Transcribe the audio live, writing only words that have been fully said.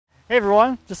Hey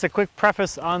everyone, just a quick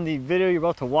preface on the video you're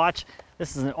about to watch.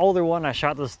 This is an older one. I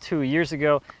shot this 2 years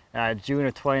ago, June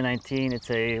of 2019. It's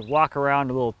a walk around,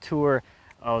 a little tour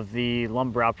of the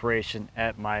lumber operation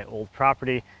at my old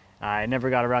property. I never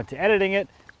got around to editing it,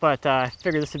 but I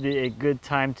figured this would be a good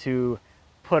time to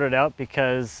put it out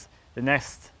because the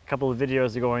next couple of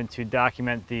videos are going to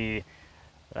document the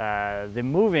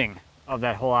moving of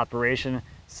that whole operation.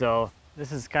 So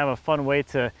this is kind of a fun way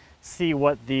to see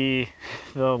what the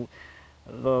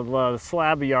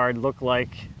slab yard looked like,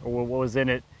 or what was in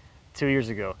it 2 years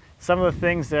ago. Some of the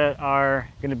things that are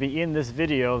going to be in this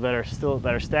video that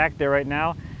are stacked there right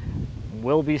now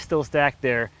will be still stacked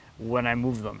there when I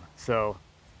move them. So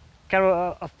kind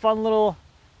of a fun little,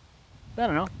 I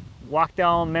don't know, walk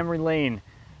down memory lane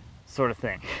sort of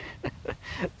thing.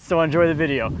 So enjoy the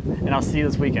video, and I'll see you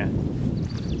this weekend.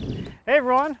 Hey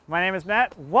everyone, my name is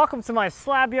Matt. Welcome to my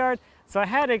slab yard. So I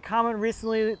had a comment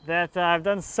recently that I've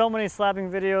done so many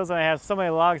slabbing videos and I have so many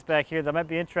logs back here that might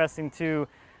be interesting to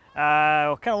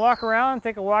kind of walk around,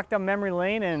 take a walk down memory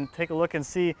lane and take a look and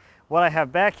see what I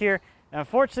have back here. And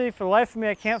unfortunately, for the life of me,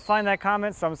 I can't find that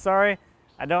comment, so I'm sorry.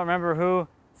 I don't remember who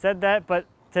said that, but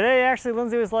today actually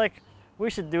Lindsay was like, we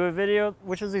should do a video,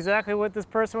 which is exactly what this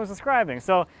person was describing.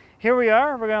 So here we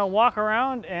are, we're gonna walk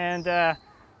around, and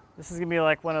this is gonna be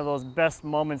like one of those best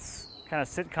moments kind of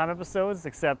sitcom episodes,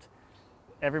 except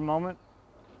every moment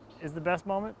is the best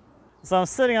moment. So I'm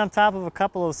sitting on top of a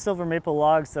couple of silver maple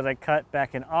logs that I cut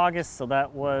back in August. So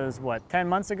that was, what, 10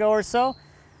 months ago or so?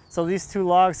 So these two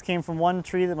logs came from one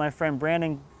tree that my friend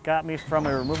Brandon got me from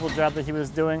a removal job that he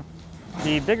was doing.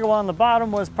 The bigger one on the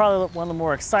bottom was probably one of the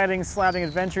more exciting slabbing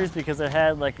adventures because it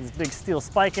had like this big steel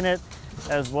spike in it,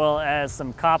 as well as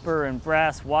some copper and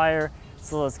brass wire.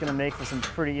 So it's gonna make for some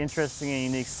pretty interesting and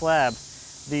unique slab.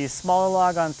 The smaller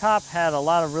log on top had a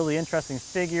lot of really interesting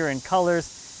figure and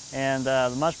colors, and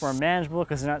much more manageable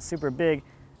because they're not super big.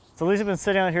 So these have been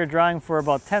sitting out here drying for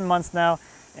about 10 months now,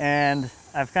 and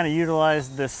I've kind of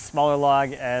utilized this smaller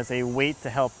log as a weight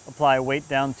to help apply weight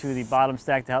down to the bottom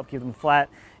stack to help keep them flat.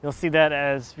 You'll see that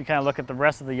as we kind of look at the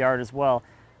rest of the yard as well.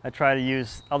 I try to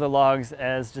use other logs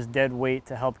as just dead weight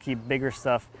to help keep bigger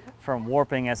stuff from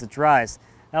warping as it dries.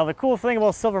 Now the cool thing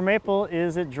about silver maple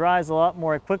is it dries a lot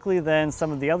more quickly than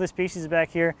some of the other species back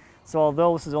here. So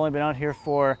although this has only been out here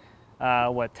for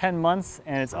 10 months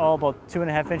and it's all about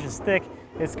 2.5 inches thick,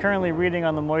 it's currently reading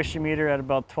on the moisture meter at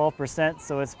about 12%.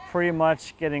 So it's pretty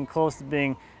much getting close to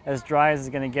being as dry as it's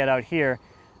going to get out here.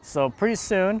 So pretty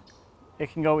soon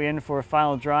it can go in for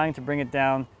final drying to bring it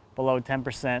down below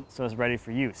 10% so it's ready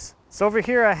for use. So over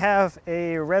here I have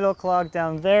a red oak log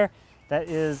down there. That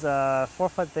is 4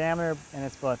 foot diameter and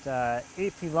it's about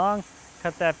 8 feet long.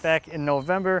 Cut that back in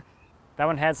November. That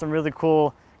one had some really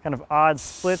cool kind of odd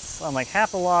splits on like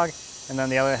half a log, and then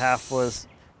the other half was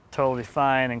totally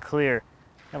fine and clear.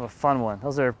 Kind of a fun one.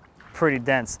 Those are pretty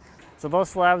dense. So those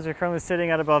slabs are currently sitting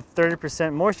at about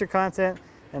 30% moisture content,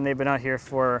 and they've been out here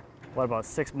for, what, about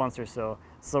 6 months or so.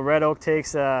 So red oak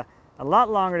takes a lot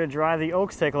longer to dry. The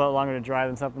oaks take a lot longer to dry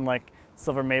than something like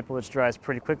silver maple, which dries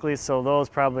pretty quickly, so those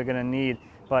probably going to need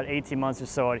about 18 months or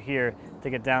so out here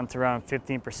to get down to around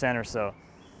 15% or so.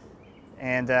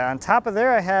 And on top of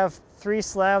there I have 3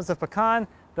 slabs of pecan.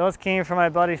 Those came from my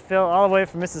buddy Phil all the way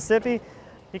from Mississippi.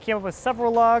 He came up with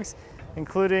several logs,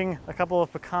 including a couple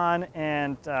of pecan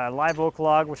and live oak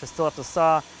log, which I still have to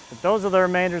saw. But those are the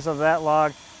remainders of that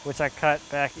log, which I cut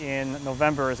back in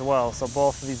November as well. So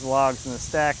both of these logs in the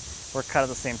stack were cut at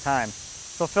the same time.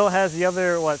 So Phil has the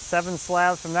other, 7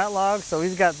 slabs from that log, so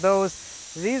he's got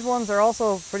those. These ones are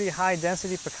also pretty high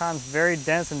density. Pecan's very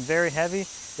dense and very heavy.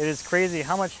 It is crazy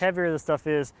how much heavier this stuff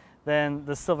is than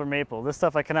the silver maple. This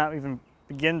stuff I cannot even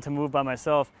begin to move by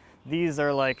myself. These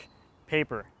are like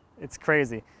paper. It's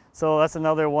crazy. So that's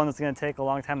another one that's gonna take a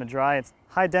long time to dry. It's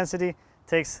high density,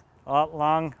 takes a lot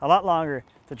longer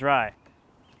to dry.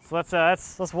 So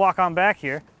let's walk on back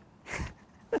here.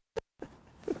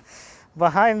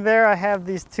 Behind there I have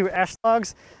these 2 ash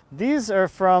logs. These are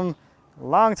from a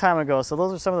long time ago, so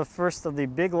those are some of the first of the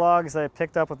big logs that I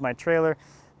picked up with my trailer.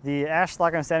 The ash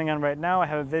log I'm standing on right now, I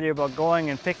have a video about going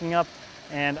and picking up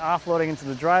and offloading into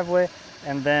the driveway,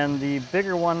 and then the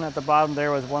bigger one at the bottom there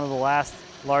was one of the last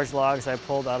large logs I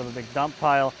pulled out of a big dump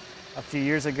pile a few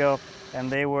years ago,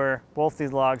 and both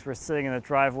these logs were sitting in the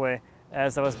driveway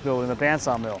as I was building the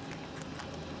bandsaw mill.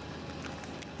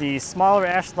 The smaller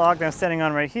ash log that I'm standing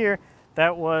on right here,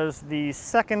 that was the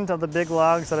second of the big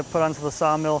logs that I put onto the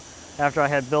sawmill after I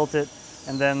had built it,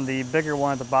 and then the bigger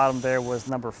one at the bottom there was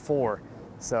number 4.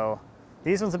 So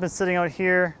these ones have been sitting out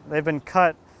here. They've been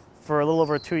cut for a little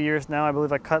over 2 years now. I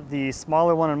believe I cut the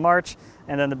smaller one in March,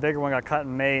 and then the bigger one got cut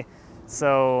in May.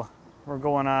 So we're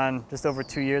going on just over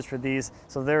 2 years for these.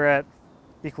 So they're at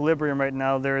equilibrium right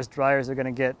now. They're as dry as they're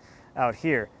gonna get out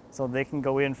here. So they can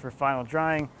go in for final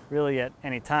drying really at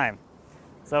any time.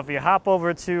 So if you hop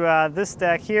over to this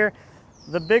stack here,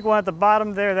 the big one at the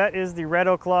bottom there, that is the red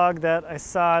oak log that I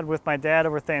sawed with my dad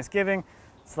over Thanksgiving.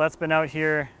 So that's been out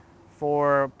here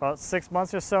for about 6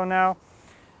 months or so now.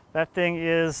 That thing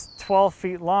is 12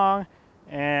 feet long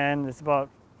and it's about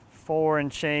 4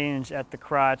 and change at the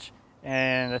crotch,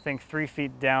 and I think 3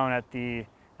 feet down at the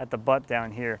butt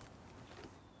down here.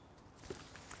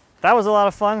 That was a lot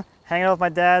of fun, hanging out with my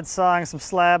dad, sawing some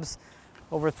slabs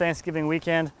over Thanksgiving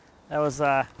weekend. That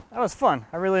was fun.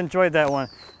 I really enjoyed that one.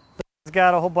 It's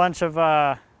got a whole bunch of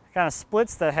kind of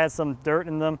splits that had some dirt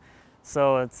in them,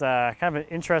 so it's kind of an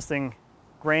interesting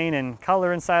grain and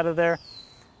color inside of there.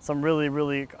 Some really,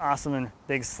 really awesome and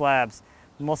big slabs.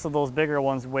 Most of those bigger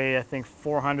ones weigh, I think,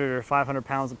 400 or 500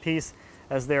 pounds a piece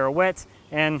as they are wet,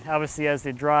 and obviously as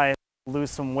they dry, lose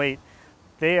some weight.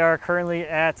 They are currently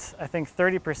at, I think,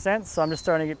 30%, so I'm just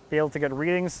starting to be able to get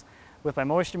readings with my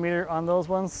moisture meter on those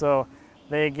ones. So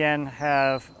they again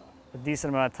have a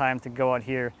decent amount of time to go out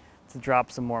here to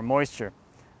drop some more moisture.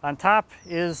 On top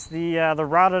is the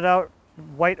rotted out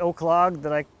white oak log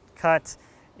that I cut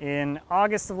in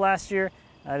August of last year.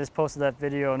 I just posted that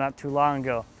video not too long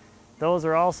ago. Those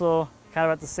are also kind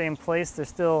of at the same place. They're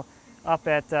still up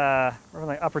at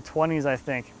like upper 20s, I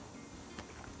think.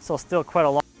 So still quite a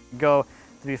long way to go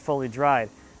to be fully dried.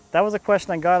 That was a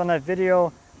question I got on that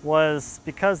video, was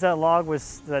because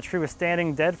that tree was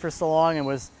standing dead for so long and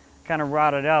was kind of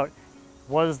rotted out,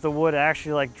 was the wood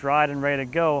actually like dried and ready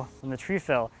to go when the tree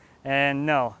fell? And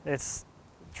no,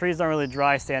 trees don't really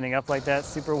dry standing up like that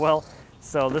super well.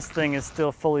 So this thing is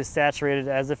still fully saturated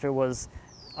as if it was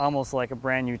almost like a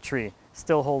brand new tree,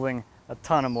 still holding a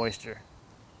ton of moisture.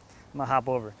 I'm gonna hop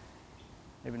over.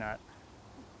 Maybe not.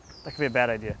 That could be a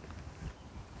bad idea.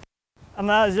 I'm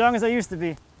not as young as I used to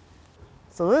be.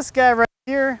 So this guy right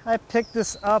here, I picked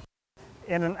this up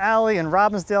in an alley in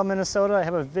Robbinsdale, Minnesota. I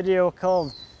have a video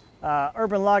called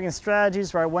Urban Logging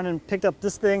Strategies where I went and picked up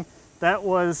this thing. That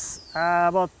was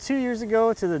about 2 years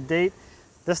ago to the date.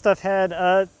 This stuff had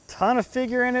a ton of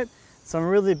figure in it. Some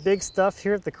really big stuff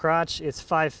here at the crotch. It's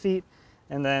 5 feet.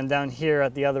 And then down here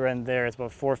at the other end there, it's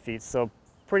about 4 feet. So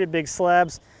pretty big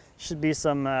slabs. Should be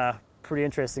some pretty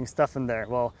interesting stuff in there.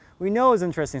 Well, we know there's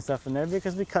interesting stuff in there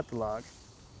because we cut the log.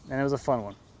 And it was a fun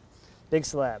one. Big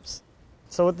slabs.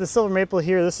 So with the silver maple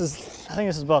here, I think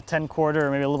this is about 10 quarter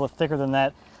or maybe a little bit thicker than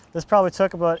that. This probably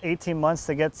took about 18 months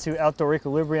to get to outdoor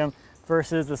equilibrium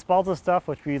versus the spalta stuff,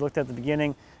 which we looked at the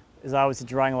beginning, is obviously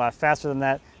drying a lot faster than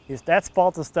that. That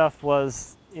spalta stuff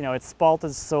was, it's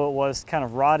spalted, so it was kind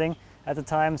of rotting at the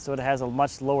time, so it has a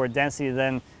much lower density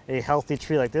than a healthy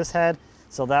tree like this had.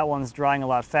 So that one's drying a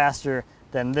lot faster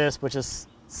than this, which is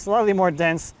slightly more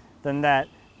dense than that,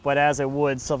 but as a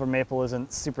wood, silver maple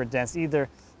isn't super dense either,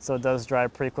 so it does dry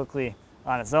pretty quickly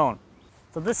on its own.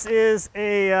 So this is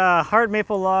a hard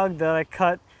maple log that I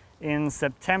cut in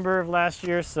September of last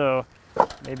year, so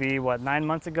maybe, 9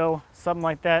 months ago, something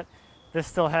like that. This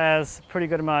still has a pretty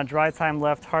good amount of dry time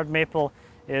left. Hard maple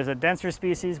is a denser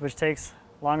species, which takes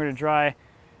longer to dry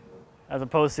as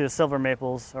opposed to the silver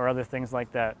maples or other things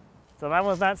like that. So that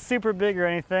one's not super big or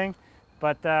anything,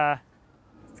 but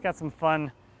it's got some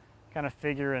fun kind of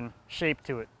figure and shape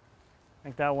to it. I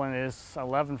think that one is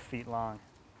 11 feet long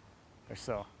or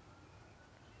so.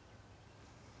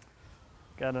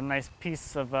 Got a nice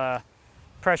piece of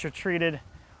pressure treated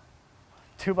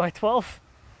 2x12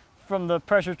 from the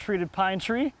pressure treated pine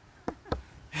tree.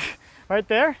 Right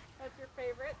there. That's your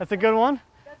favorite. That's a good one.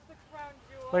 That's the crown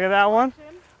jewel. Look at that one.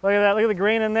 Look at that. Look at the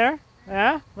green in there.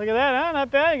 Yeah. Look at that. Huh?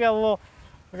 Not bad. We got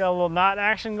a little knot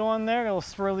action going there. Got a little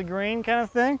swirly green kind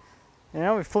of thing.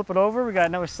 We flip it over. We got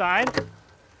another side.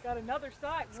 Got another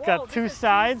side. It's got two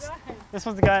sides. This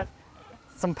one's got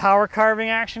some power carving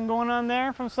action going on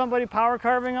there from somebody power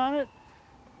carving on it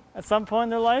at some point in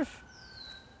their life.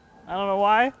 I don't know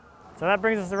why. So that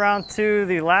brings us around to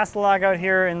the last log out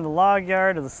here in the log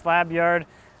yard, or the slab yard,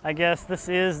 I guess. This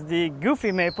is the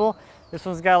goofy maple. This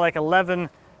one's got like 11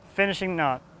 framing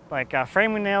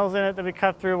nails in it that we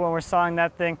cut through when we're sawing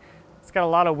that thing. It's got a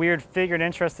lot of weird figured,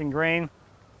 interesting grain.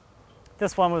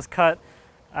 This one was cut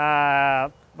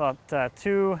about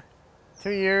 2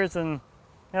 years and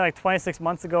like 26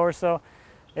 months ago or so.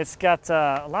 It's got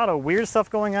a lot of weird stuff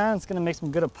going on. It's gonna make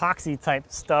some good epoxy type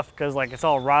stuff because it's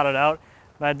all rotted out.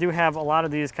 But I do have a lot of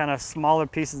these kind of smaller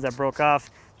pieces that broke off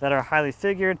that are highly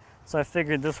figured. So I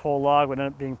figured this whole log would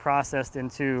end up being processed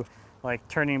into like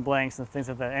turning blanks and things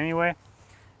like that anyway.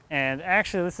 And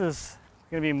actually this is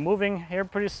gonna be moving here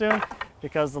pretty soon.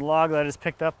 because the log that I just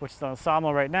picked up, which is on a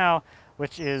sawmill right now,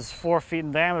 which is 4 feet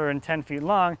in diameter and 10 feet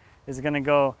long, is going to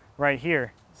go right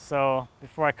here. So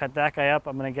before I cut that guy up,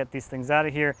 I'm going to get these things out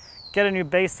of here, get a new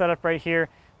base set up right here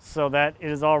so that it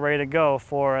is all ready to go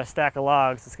for a stack of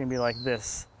logs. It's going to be like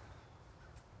this.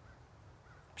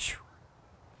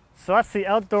 So that's the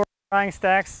outdoor drying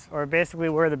stacks, or basically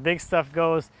where the big stuff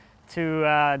goes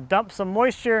to dump some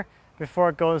moisture before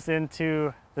it goes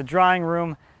into the drying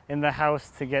room in the house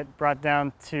to get brought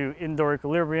down to indoor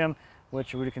equilibrium,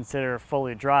 which we would consider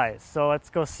fully dry. So let's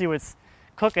go see what's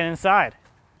cooking inside.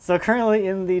 So currently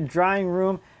in the drying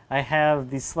room, I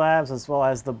have the slabs as well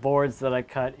as the boards that I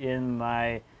cut in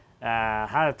my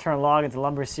How to Turn a Log into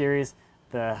Lumber series,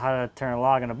 the How to Turn a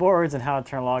Log into Boards and How to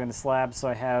Turn a Log into Slabs. So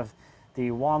I have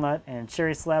the walnut and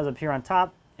cherry slabs up here on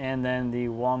top, and then the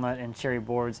walnut and cherry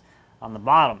boards on the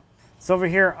bottom. So over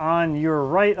here on your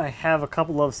right, I have a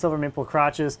couple of silver maple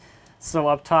crotches. So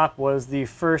up top was the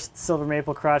first silver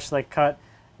maple crotch that I cut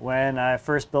when I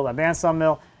first built my bandsaw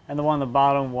mill, and the one on the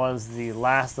bottom was the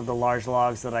last of the large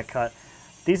logs that I cut.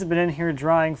 These have been in here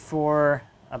drying for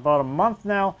about a month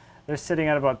now. They're sitting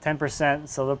at about 10%,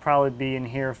 so they'll probably be in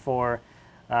here for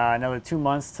another 2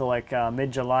 months to like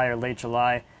mid-July or late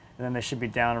July, and then they should be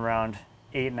down around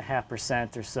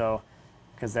 8.5% or so,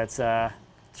 because that's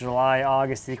July,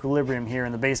 August equilibrium here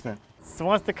in the basement. So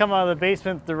once they come out of the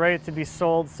basement, they're ready to be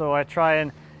sold. So I try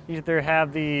and either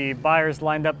have the buyers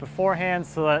lined up beforehand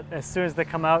so that as soon as they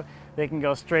come out, they can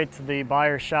go straight to the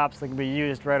buyer shops. They can be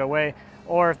used right away.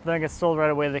 Or if they don't get sold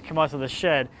right away, they come out to the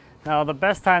shed. Now the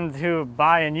best time to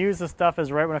buy and use this stuff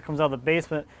is right when it comes out of the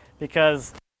basement,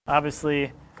 because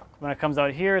obviously when it comes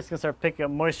out here, it's gonna start picking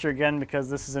up moisture again because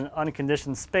this is an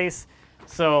unconditioned space.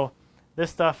 So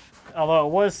this stuff, although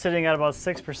it was sitting at about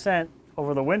 6%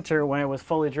 over the winter when it was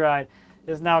fully dried,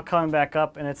 is now coming back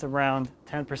up, and it's around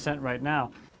 10% right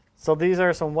now. So these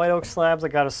are some white oak slabs. I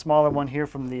got a smaller one here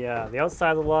from the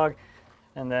outside of the log,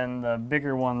 and then the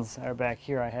bigger ones are back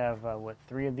here. I have, what,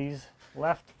 3 of these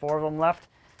left, 4 of them left.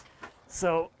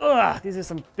 So these are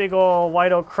some big old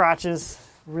white oak crotches,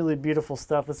 really beautiful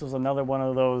stuff. This was another one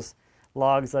of those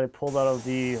logs that I pulled out of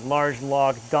the large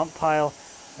log dump pile,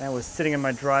 and it was sitting in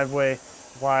my driveway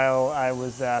while I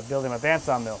was building my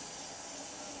bandsaw mill.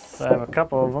 So I have a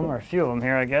couple of them, or a few of them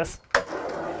here, I guess.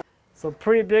 So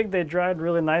pretty big. They dried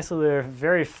really nicely. They're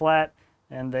very flat,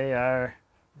 and they are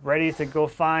ready to go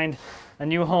find a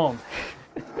new home.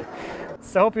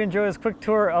 So I hope you enjoyed this quick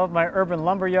tour of my urban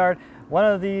lumber yard. One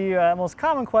of the most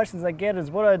common questions I get is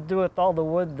what do I do with all the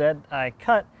wood that I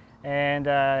cut? And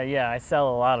yeah, I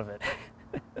sell a lot of it.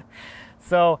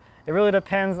 So it really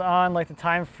depends on like the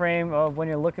time frame of when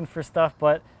you're looking for stuff,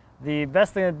 but the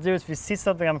best thing to do is if you see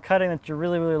something I'm cutting that you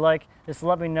really, really like, just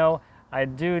let me know. I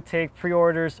do take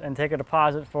pre-orders and take a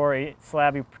deposit for a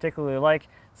slab you particularly like,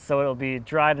 so it'll be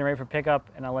dried and ready for pickup,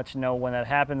 and I'll let you know when that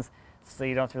happens so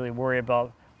you don't have to really worry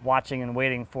about watching and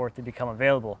waiting for it to become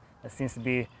available. That seems to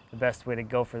be the best way to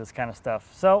go for this kind of stuff.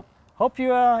 So hope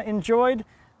you enjoyed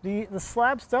the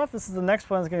slab stuff. This is the next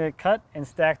one that's going to get cut and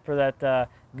stacked for that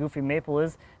goofy maple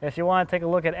is. If you want to take a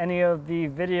look at any of the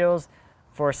videos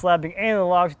for slabbing any of the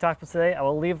logs we talked about today, I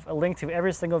will leave a link to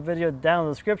every single video down in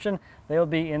the description. They will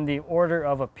be in the order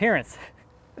of appearance.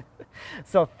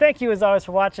 So thank you as always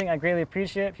for watching. I greatly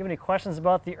appreciate it. If you have any questions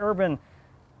about the urban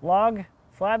log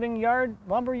slabbing yard,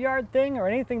 lumber yard thing, or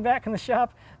anything back in the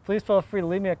shop, please feel free to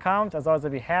leave me a comment. As always,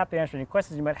 I'd be happy to answer any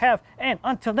questions you might have. And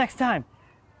until next time,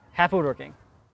 happy woodworking.